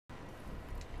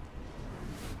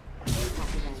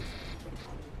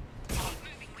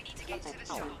to the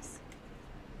shuttles.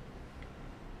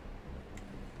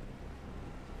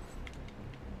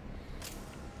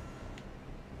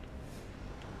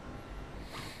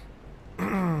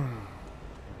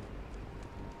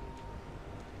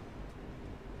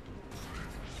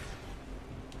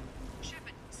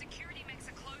 Shepard, security mechs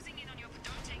are closing in on you.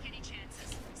 Don't take any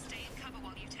chances. Stay in cover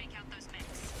while you take out those mechs.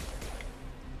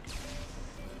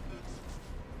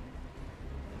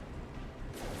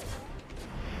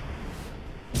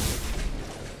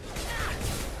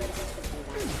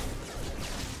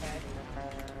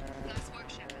 Nice work,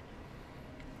 Shepard.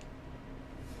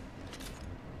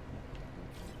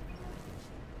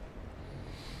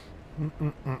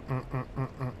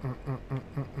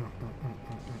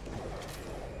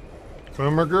 Oh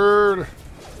my god!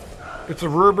 It's a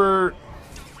Rupert!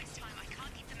 Don't waste time. I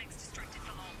can't keep the mechs distracted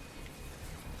for long.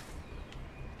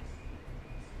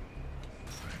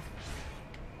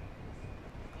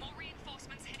 More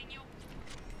reinforcements heading your...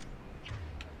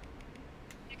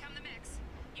 Here come the mechs.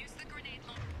 Use the grenade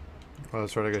launcher. Oh,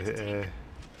 that's right, I got hit A.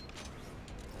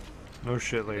 No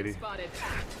shit, lady. Spotted.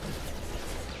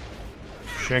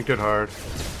 Shanked it hard.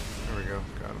 There we go,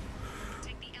 got him.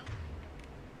 Take the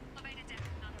elevator deck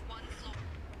on one floor.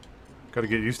 Gotta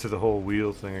get used to the whole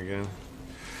wheel thing again.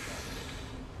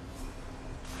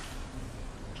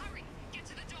 Hurry! Get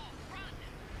to the door! Run!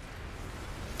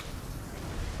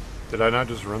 Did I not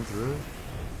just run through it?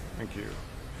 Thank you.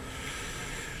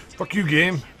 Fuck you,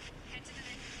 game. Head to the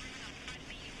next room and I'll try to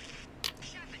beat you.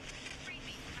 Shepard, free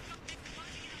me. I've got mechs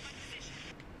closing in on my position.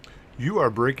 You are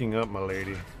breaking up, my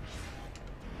lady.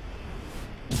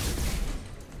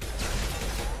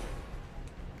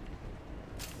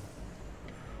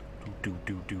 Do.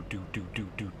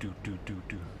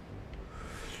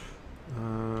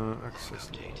 Access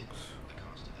logs.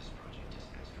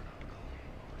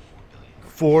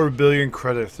 4 billion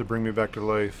credits to bring me back to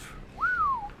life.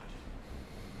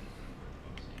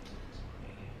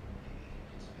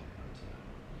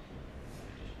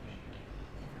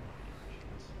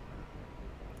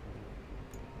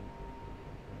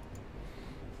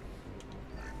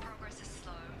 Progress is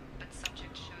slow, but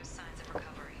subject shows signs of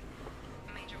recovery.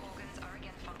 Major organs are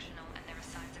again functional, and there are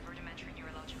signs of rudimentary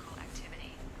neurological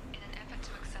activity. In an effort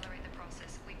to accelerate the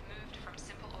process, we've moved from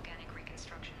simple organic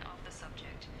reconstruction of the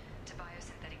subject to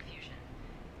biosynthetic fusion.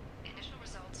 Initial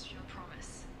results show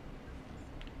promise.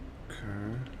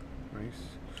 Okay, nice.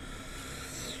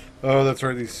 Oh, that's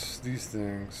right. These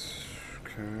things.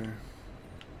 Okay.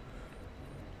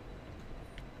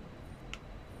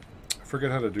 I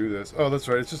forget how to do this. Oh, that's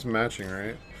right. It's just matching,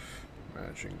 right?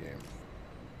 Matching game.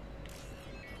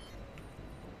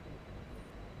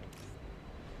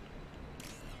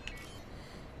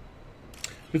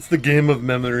 It's the game of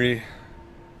memory.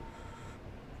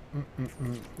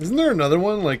 Isn't there another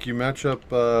one like you match up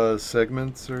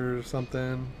segments or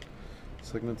something?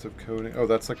 Segments of coding. Oh,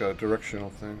 that's like a directional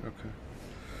thing. Okay.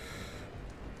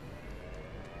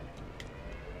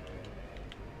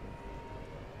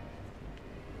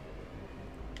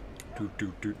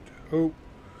 Oh.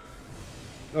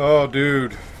 Oh,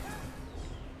 dude.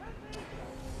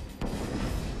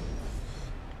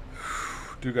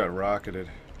 Dude got rocketed.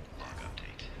 Log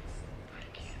update. I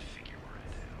can't figure where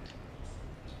it out.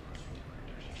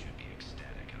 She should be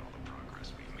ecstatic at all the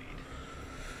progress we've made.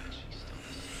 But she's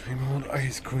still Same old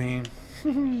Ice Queen.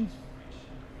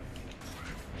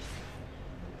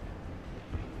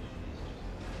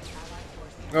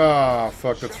 Ah,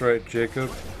 fuck, that's right, Jacob.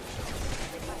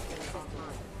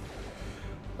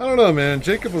 I don't know, man.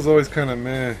 Jacob was always kind of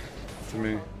meh to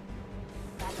me. You know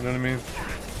what I mean?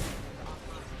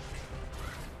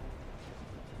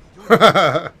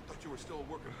 Thought you were still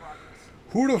a work in progress.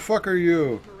 Who the fuck are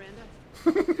you?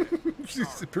 Miranda?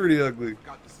 She's pretty ugly.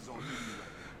 Forgot this is on video.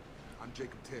 I'm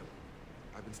Jacob Taylor.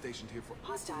 I've been stationed here for...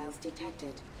 Hostiles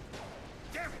detected.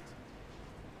 Damn it!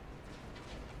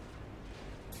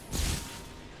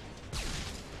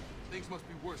 Things must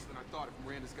be worse than I thought if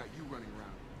Miranda's got you running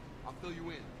around. I'll fill you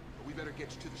in, but we better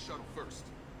get you to the shuttle first.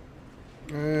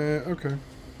 Okay.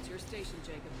 It's your station,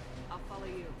 Jacob. I'll follow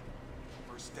you.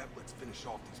 First step, let's finish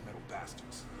off these metal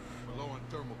bastards. We're low on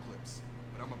thermal clips,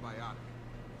 but I'm a biotic.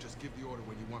 Just give the order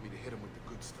when you want me to hit them with the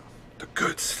good stuff. The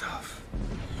good stuff.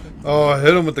 Oh, I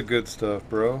hit him with the good stuff,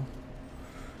 bro.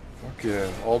 Fuck yeah.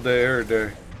 All day, every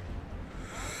day.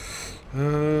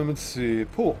 Let's see.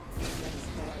 Pool.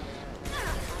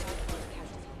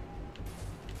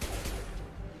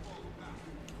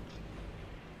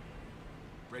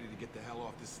 Ready to get the hell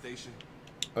off this station?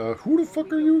 Who the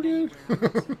fuck are you again?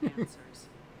 Answers.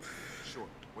 Sure.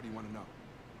 What do you want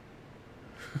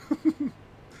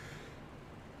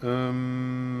to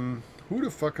know? Who the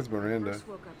fuck is Miranda? First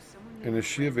woke up, someone And named is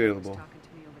she Miranda available? was talking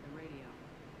to me over the radio.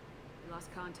 We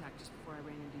lost contact just before I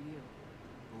ran into you.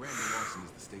 Miranda Lawson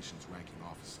is the station's ranking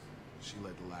officer. She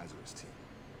led the Lazarus team.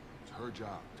 It's her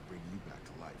job to bring you back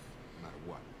to life, no matter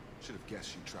what. Should have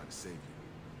guessed she'd try to save you.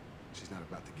 She's not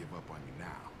about to give up on you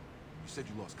now. You said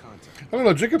you lost contact. I don't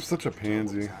know. Jacob's such a Did you tell her what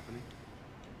was pansy. happening?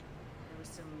 There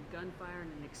was some gunfire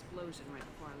and an explosion right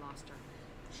before I lost her.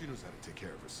 She knows how to take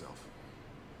care of herself.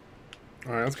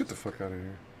 All right, let's get the fuck out of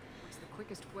here. What's the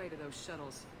quickest way to those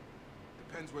shuttles?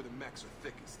 Depends where the mechs are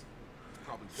thickest. It's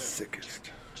probably better.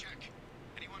 Sickest. Check.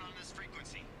 Anyone on this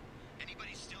frequency? Anybody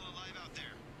still alive out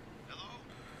there? Hello?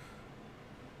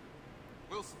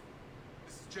 Wilson,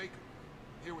 this is Jacob.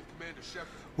 Here with Commander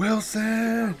Shepard.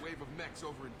 Wilson. A wave of mechs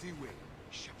over in D-Wing.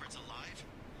 Shepard's alive?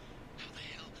 How the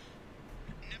hell?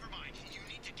 Never mind. You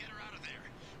need to get her out of there.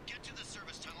 Get to the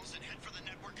service tunnels and head for the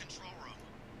network control room.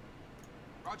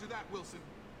 Roger that, Wilson.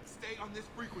 Stay on this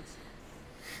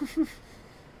frequency.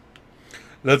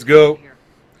 Let's go. Here.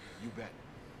 You bet.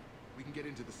 We can get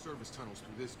into the service tunnels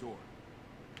through this door.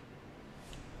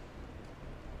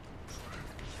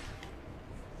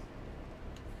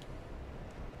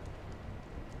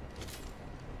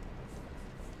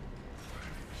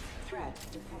 Threat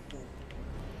detected.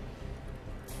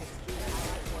 Execute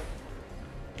allied warp tunnel.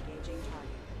 Engaging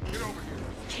target. Get over here.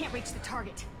 Can't reach the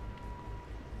target.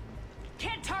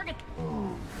 Can't target. They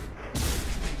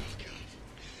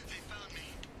found me.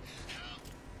 How?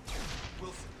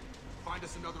 Wilson, find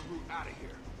us another route out of here.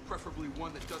 Preferably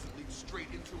one that doesn't lead straight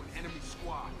into an enemy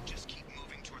squad. Just keep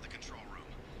moving toward the control room.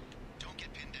 Don't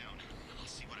get pinned down. I'll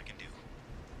see what I can do.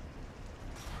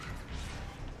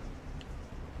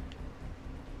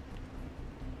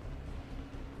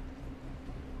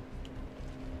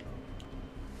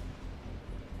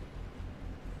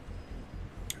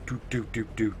 Do.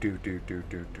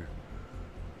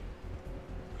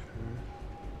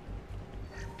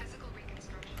 Physical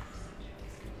reconstruction of subject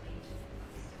is complete.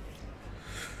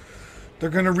 They're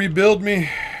gonna rebuild me.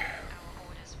 Our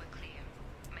orders were clear.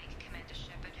 Make Commander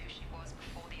Shepard who she was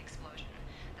before the explosion.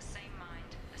 The same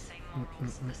mind, the same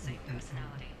morals, the same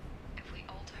personality. If we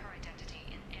alter her identity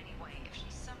in any way, if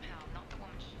she's somehow not the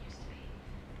woman she used to be,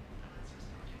 the Lazarus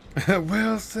Project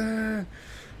Wilson.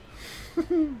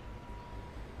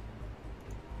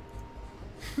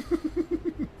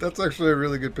 That's actually a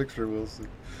really good picture, Wilson.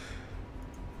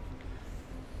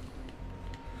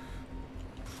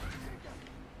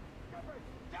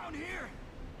 Down here!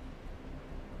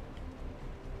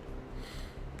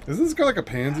 Isn't this guy like a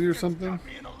pansy or something? Got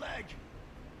me in the leg.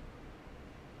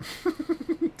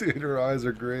 Dude, her eyes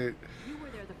are great. You were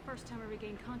there the first time I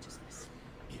regained consciousness.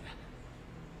 Yeah,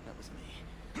 that was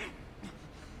me.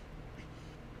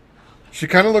 She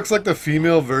kind of looks like the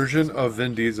female version of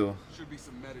Vin Diesel. Should be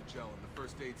some Metagel in the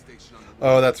first aid station on the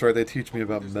wall. Oh, that's right. They teach me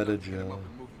about There's enough to get him Metagel. up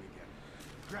and moving again.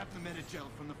 Grab the Metagel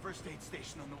from the first aid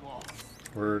station on the wall.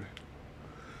 Word.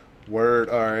 Word.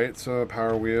 All right. So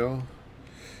power wheel.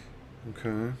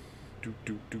 Okay. Do.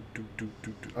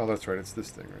 Oh, that's right. It's this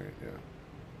thing, right? Yeah.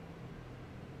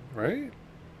 Right?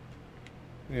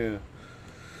 Yeah.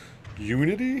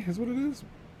 Unity is what it is?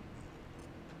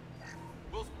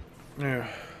 Wilson, Yeah.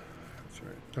 That's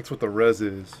right. That's what the res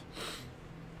is.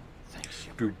 Thanks,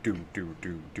 Shepard. Do.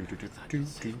 Thought you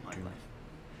saved my life.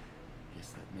 Guess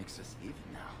that makes us even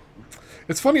now.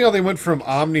 It's funny how they went from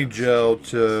Omnigel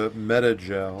to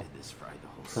Metagel Did this fry the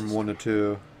whole from system. 1 to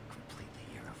 2.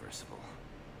 Completely irreversible.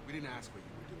 we didn't ask what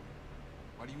you were doing.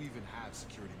 Why do you even have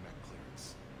security mech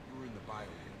clearance? You were in the bio wing.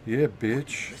 Yeah,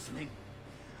 bitch. Listening?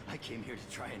 I came here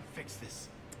to try and fix this.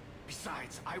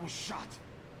 Besides, I was shot.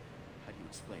 How do you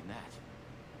explain that?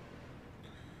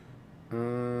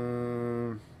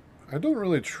 I don't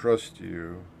really trust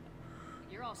you.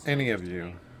 You're all Any strangers of to you.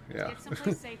 me. Yeah. Get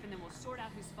someplace safe and then we'll sort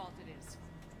out whose fault it is.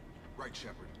 Right,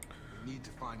 Shepard. We need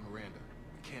to find Miranda.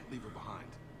 We can't leave her behind.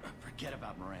 Forget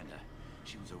about Miranda.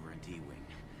 She was over in D-Wing.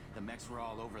 The mechs were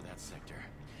all over that sector.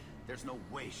 There's no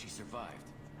way she survived.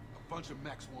 A bunch of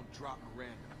mechs won't drop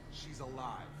Miranda. She's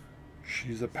alive.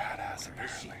 She's a badass, Where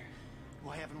is she? apparently.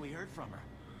 Why haven't we heard from her?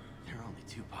 There are only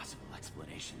two possible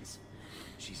explanations.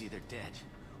 She's either dead,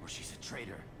 or she's a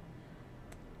traitor.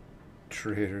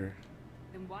 Traitor.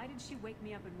 Then why did she wake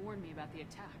me up and warn me about the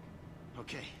attack?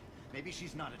 Okay, maybe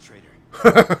she's not a traitor.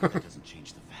 That doesn't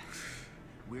change the facts.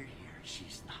 We're here,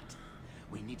 she's not.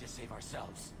 We need to save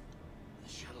ourselves. The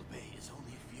shuttle bay is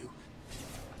only a few.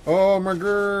 Oh my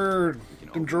god! We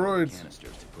can Them overload droids.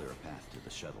 canisters to clear a path to the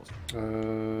shuttles.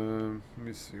 Let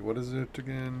me see. What is it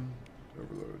again?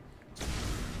 Overload.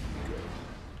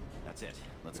 That's it.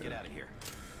 Let's get out of here.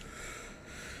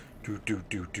 Do. Okay,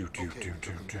 we're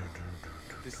coming down.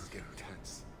 This is getting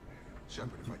tense.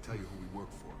 Shepard, if I tell you who we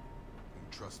work for, will you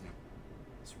trust me?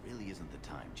 This really isn't the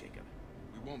time, Jacob.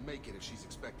 We won't make it if she's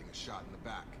expecting a shot in the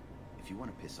back. If you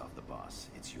want to piss off the boss,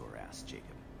 it's your ass,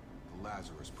 Jacob. The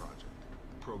Lazarus Project,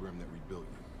 the program that rebuilt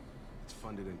you. It's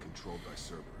funded and controlled by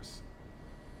Cerberus.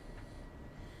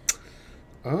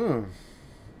 Oh.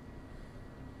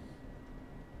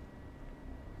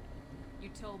 You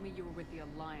told me you were with the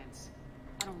Alliance.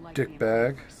 I don't like Dick being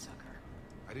bag. a sucker.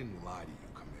 I didn't lie to you,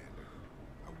 Commander.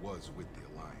 I was with the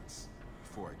Alliance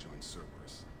before I joined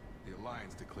Cerberus. The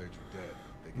Alliance declared you dead.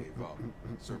 They gave up.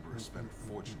 Cerberus spent a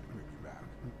fortune to bring you back.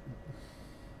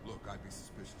 Look, I'd be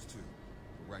suspicious too.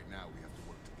 But right now we have to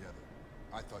work together.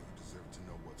 I thought you deserved to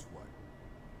know what's what.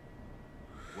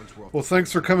 Once we're off Well, the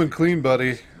thanks for coming clean,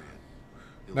 buddy.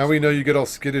 Now we know you get all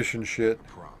skittish and shit.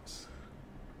 Promise.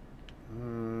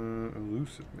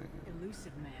 Elusive man.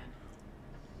 Elusive man.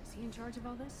 Is he in charge of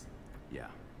all this? Yeah,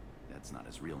 that's not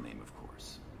his real name, of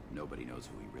course. Nobody knows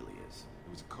who he really is.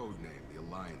 It was a code name the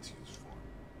Alliance used for him.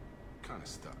 Kinda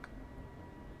stuck.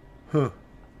 Huh.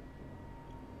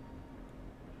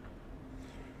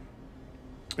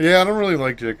 Yeah, I don't really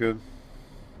like Jacob.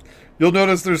 You'll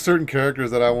notice there's certain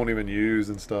characters that I won't even use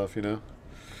and stuff, you know?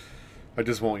 I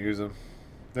just won't use them.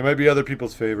 They might be other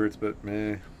people's favorites, but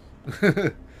meh.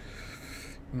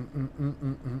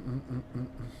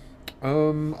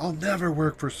 I'll never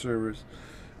work for servers.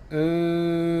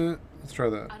 Let's try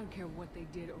that. I don't care what they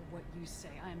did or what you say.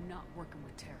 I am not working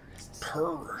with terrorists.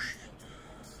 Terrorist.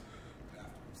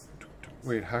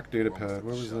 Wait, hack data pad.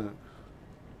 Where was that?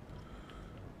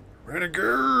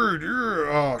 Renegade!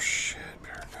 Yeah! Oh, shit.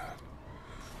 Paracon.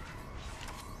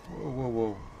 Whoa, whoa,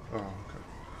 whoa. Oh, okay.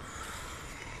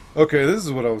 Okay, this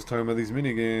is what I was talking about, these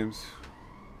mini games.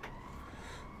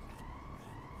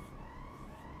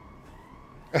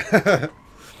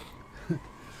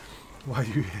 Why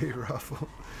do you hate Ruffle?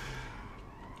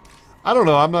 I don't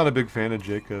know. I'm not a big fan of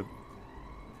Jacob.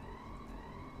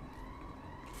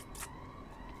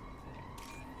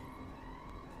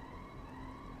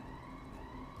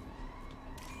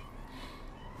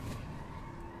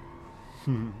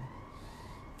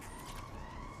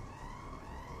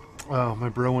 Oh, my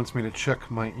bro wants me to check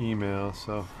my email,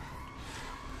 so...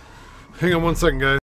 Hang on one second, guys.